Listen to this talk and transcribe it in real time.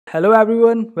Hello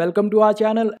everyone, welcome to our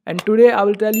channel, and today I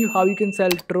will tell you how you can sell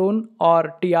Tron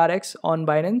or TRX on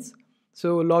Binance.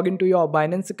 So log into your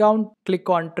Binance account, click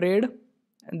on trade,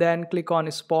 and then click on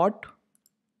spot.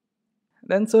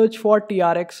 Then search for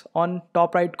TRX on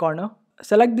top right corner.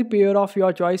 Select the pair of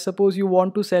your choice. Suppose you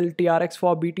want to sell TRX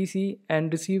for BTC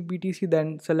and receive BTC,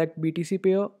 then select BTC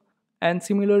pair, and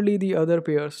similarly the other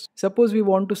pairs. Suppose we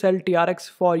want to sell TRX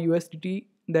for USDT,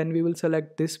 then we will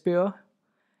select this pair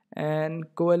and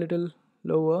go a little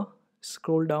lower,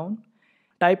 scroll down,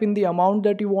 type in the amount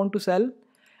that you want to sell,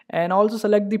 and also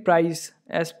select the price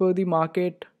as per the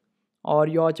market or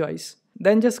your choice.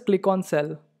 Then just click on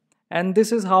sell. And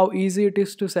this is how easy it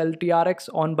is to sell TRX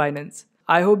on Binance.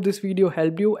 I hope this video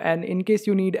helped you, and in case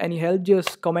you need any help,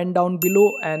 just comment down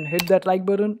below and hit that like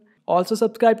button. Also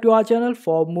subscribe to our channel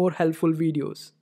for more helpful videos.